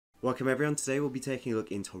Welcome everyone. Today we'll be taking a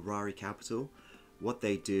look into Rari Capital, what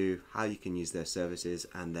they do, how you can use their services,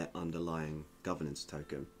 and their underlying governance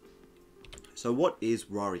token. So what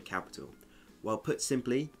is Rari Capital? Well, put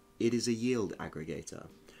simply, it is a yield aggregator.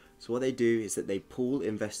 So what they do is that they pool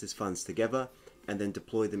investors' funds together and then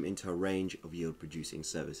deploy them into a range of yield producing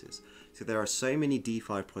services. So there are so many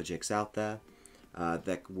DeFi projects out there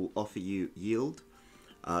that will offer you yield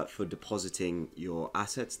for depositing your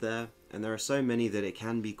assets there, and there are so many that it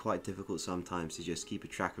can be quite difficult sometimes to just keep a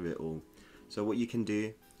track of it all. So what you can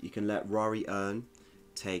do, you can let Rari Earn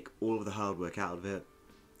take all of the hard work out of it,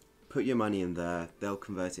 put your money in there, they'll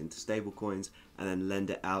convert it into stable coins and then lend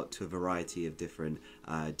it out to a variety of different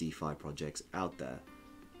DeFi projects out there.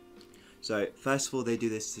 So first of all, they do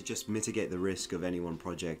this to just mitigate the risk of any one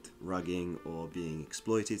project rugging or being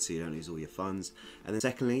exploited so you don't lose all your funds. And then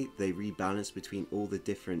secondly, they rebalance between all the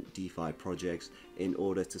different DeFi projects in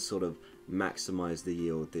order to sort of maximize the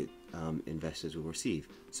yield that investors will receive.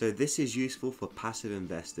 So this is useful for passive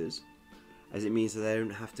investors, as it means that they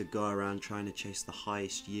don't have to go around trying to chase the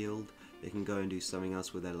highest yield. They can go and do something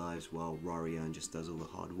else with their lives while Rari Earn just does all the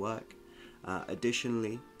hard work.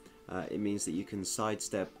 Additionally, it means that you can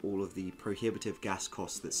sidestep all of the prohibitive gas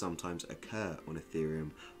costs that sometimes occur on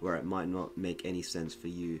Ethereum, where it might not make any sense for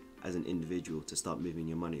you as an individual to start moving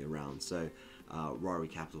your money around. So Rari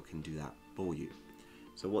Capital can do that for you.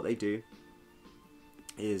 So what they do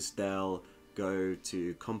is they'll go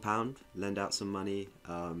to Compound, lend out some money,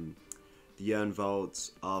 the Earn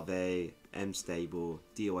Vaults, Aave, MStable,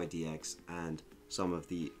 DYDX, and some of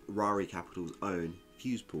the Rari Capital's own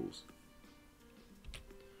Fuse pools.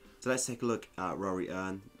 So let's take a look at Rari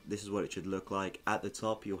Earn. This is what it should look like. At the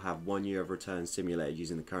top, you'll have 1 year of return simulated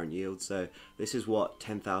using the current yield. So this is what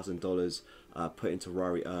 $10,000 put into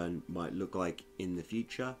Rari Earn might look like in the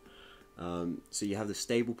future. So you have the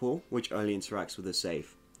stable pool, which only interacts with the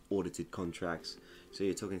safe, audited contracts. So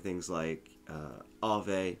you're talking things like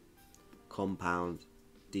Aave, Compound,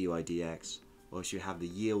 DYDX. Whilst you have the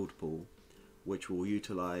yield pool, which will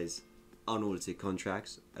utilize unaudited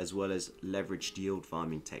contracts as well as leveraged yield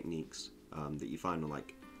farming techniques that you find on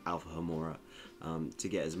like Alpha Homora to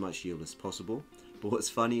get as much yield as possible. But what's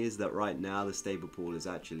funny is that right now the stable pool is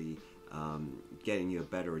actually getting you a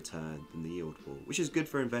better return than the yield pool, which is good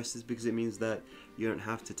for investors because it means that you don't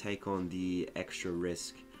have to take on the extra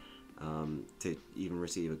risk to even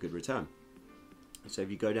receive a good return. So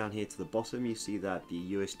if you go down here to the bottom, you see that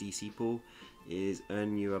the USDC pool is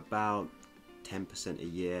earning you about 10% a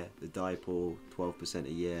year, the DAI pool 12%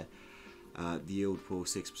 a year, the yield pool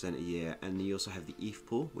 6% a year, and you also have the ETH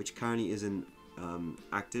pool, which currently isn't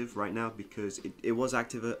active right now because it was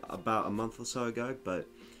active about a month or so ago, but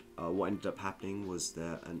what ended up happening was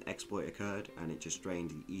that an exploit occurred and it just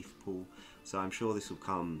drained the ETH pool. So I'm sure this will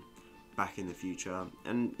come back in the future,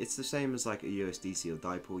 and it's the same as like a USDC or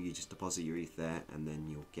DAI pool. You just deposit your ETH there and then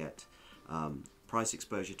you'll get price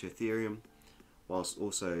exposure to Ethereum whilst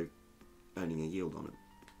also earning a yield on it.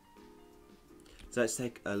 So let's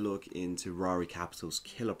take a look into Rari Capital's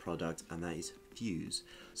killer product, and that is Fuse.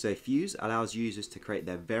 So Fuse allows users to create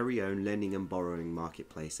their very own lending and borrowing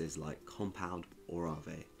marketplaces like Compound or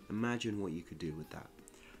Aave. Imagine what you could do with that.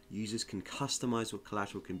 Users can customize what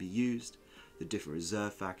collateral can be used, the different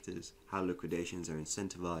reserve factors, how liquidations are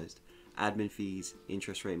incentivized, admin fees,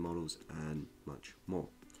 interest rate models, and much more.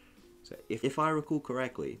 So if I recall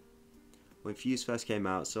correctly, when Fuse first came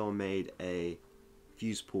out, someone made a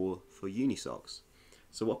Fuse pool for Unisocks.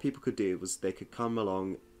 So what people could do was they could come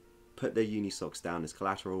along, put their Unisocks down as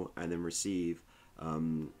collateral, and then receive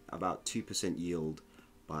about 2% yield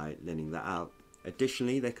by lending that out.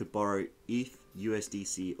 Additionally, they could borrow ETH,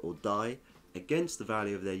 USDC, or DAI against the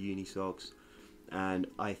value of their Unisocks. And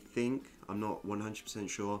I think, I'm not 100%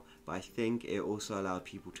 sure, but I think it also allowed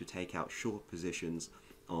people to take out short positions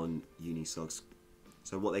on Unisocks.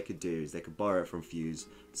 So what they could do is they could borrow it from Fuse,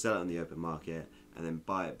 sell it on the open market, and then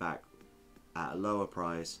buy it back at a lower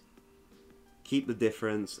price, keep the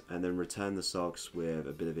difference, and then return the socks with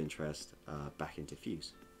a bit of interest back into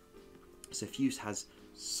Fuse. So Fuse has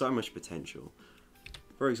so much potential.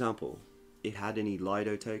 For example, if it had any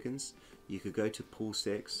Lido tokens, you could go to pool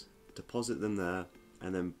 6, deposit them there,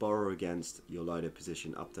 and then borrow against your Lido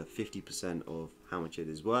position up to 50% of how much it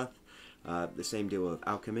is worth. The same deal with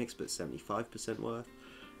Alchemix, but 75% worth.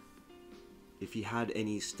 If you had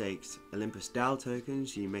any staked Olympus DAO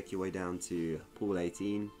tokens, you make your way down to pool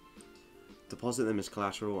 18, deposit them as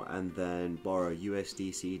collateral, and then borrow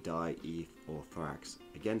USDC, DAI, ETH, or Thorax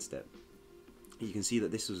against it. You can see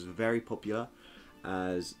that this was very popular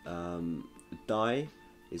as DAI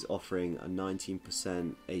is offering a 19%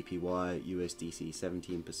 APY, USDC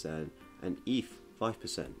 17%, and ETH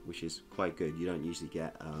 5%, which is quite good. You don't usually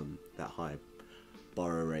get that high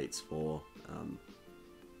borrow rates for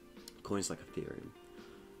coins like Ethereum.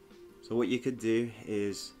 So what you could do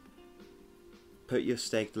is put your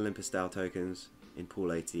staked Olympus DAO tokens in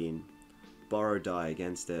pool 18, borrow DAI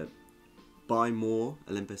against it, buy more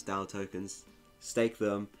Olympus DAO tokens, stake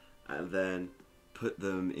them, and then put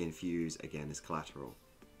them in Fuse again as collateral.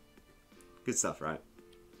 Good stuff, right?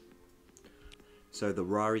 So the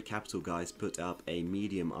Rari Capital guys put up a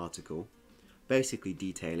Medium article basically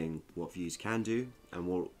detailing what Fuse can do and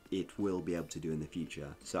what it will be able to do in the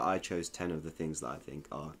future. So I chose 10 of the things that I think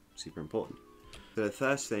are super important. So the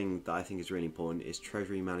first thing that I think is really important is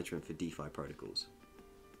treasury management for DeFi protocols.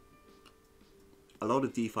 A lot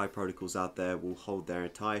of DeFi protocols out there will hold their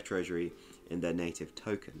entire treasury in their native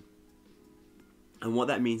token. And what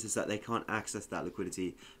that means is that they can't access that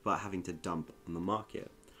liquidity without having to dump on the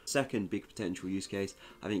market. Second big potential use case,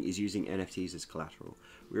 I think, is using NFTs as collateral.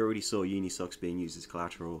 We already saw Unisocks being used as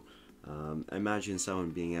collateral. Imagine someone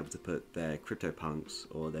being able to put their CryptoPunks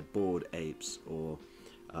or their Bored Apes or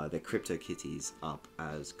their Crypto Kitties up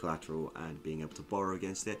as collateral and being able to borrow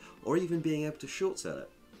against it, or even being able to short sell it.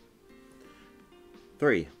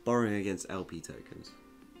 3. Borrowing against LP tokens.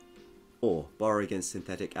 Or borrow against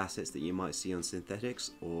synthetic assets that you might see on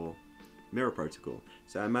Synthetics or Mirror Protocol.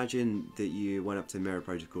 So imagine that you went up to Mirror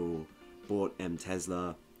Protocol, bought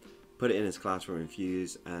Tesla, put it in as collateral in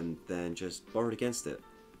Fuse, and then just borrowed against it.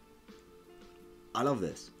 I love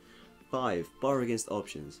this. 5. Borrow against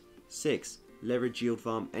options. 6. Leverage yield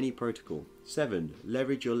farm any protocol. 7.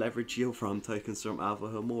 Leverage your leverage yield farm tokens from Alpha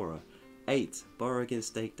Homora. 8. Borrow against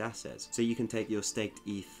staked assets. So you can take your staked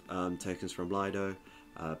ETH tokens from Lido,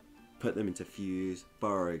 put them into Fuse,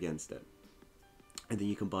 borrow against it, and then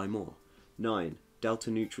you can buy more. 9. Delta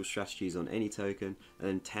neutral strategies on any token, and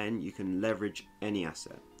then 10. You can leverage any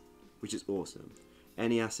asset, which is awesome.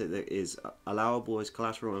 Any asset that is allowable as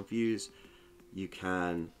collateral on Fuse, you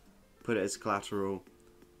can put it as collateral,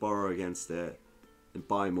 borrow against it, and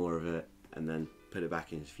buy more of it, and then put it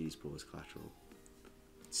back into Fuse pool as collateral.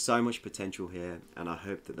 So much potential here, and I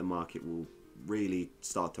hope that the market will really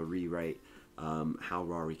start to re-rate how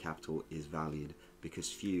Rari Capital is valued, because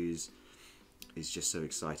Fuse is just so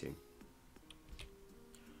exciting.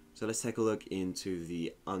 So let's take a look into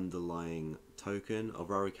the underlying token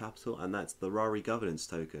of Rari Capital, and that's the Rari Governance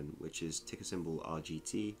token, which is ticker symbol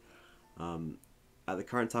RGT. At the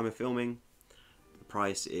current time of filming, the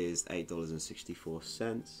price is $8.64,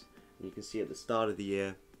 and you can see at the start of the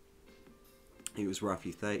year it was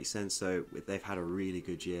roughly 30 cents, so they've had a really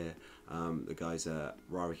good year, the guys at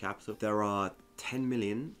Rari Capital. There are 10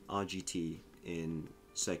 million RGT in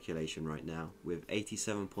circulation right now, with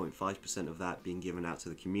 87.5% of that being given out to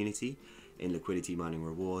the community in liquidity mining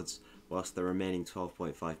rewards, whilst the remaining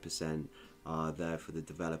 12.5% are there for the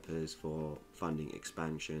developers for funding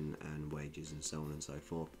expansion and wages and so on and so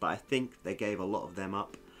forth. But I think they gave a lot of them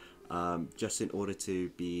up just in order to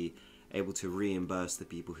be able to reimburse the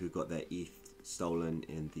people who got their ETH stolen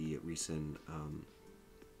in the recent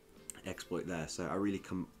exploit there. So I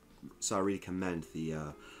really commend the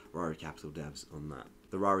Rari Capital devs on that.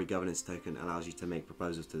 The Rari Governance token allows you to make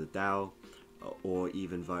proposals to the DAO or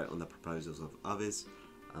even vote on the proposals of others.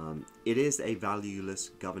 It is a valueless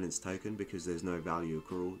governance token because there's no value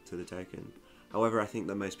accrual to the token. However, I think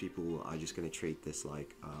that most people are just going to treat this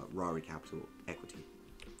like Rari Capital equity.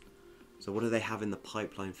 So what do they have in the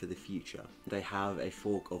pipeline for the future? They have a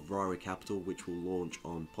fork of Rari Capital which will launch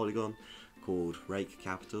on Polygon called Rari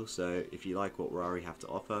Capital. So if you like what Rari have to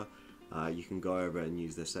offer, you can go over and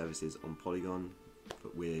use their services on Polygon,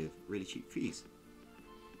 but with really cheap fees.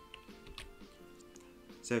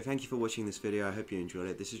 So thank you for watching this video. I hope you enjoyed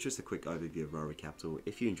it. This is just a quick overview of Rari Capital.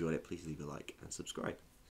 If you enjoyed it, please leave a like and subscribe.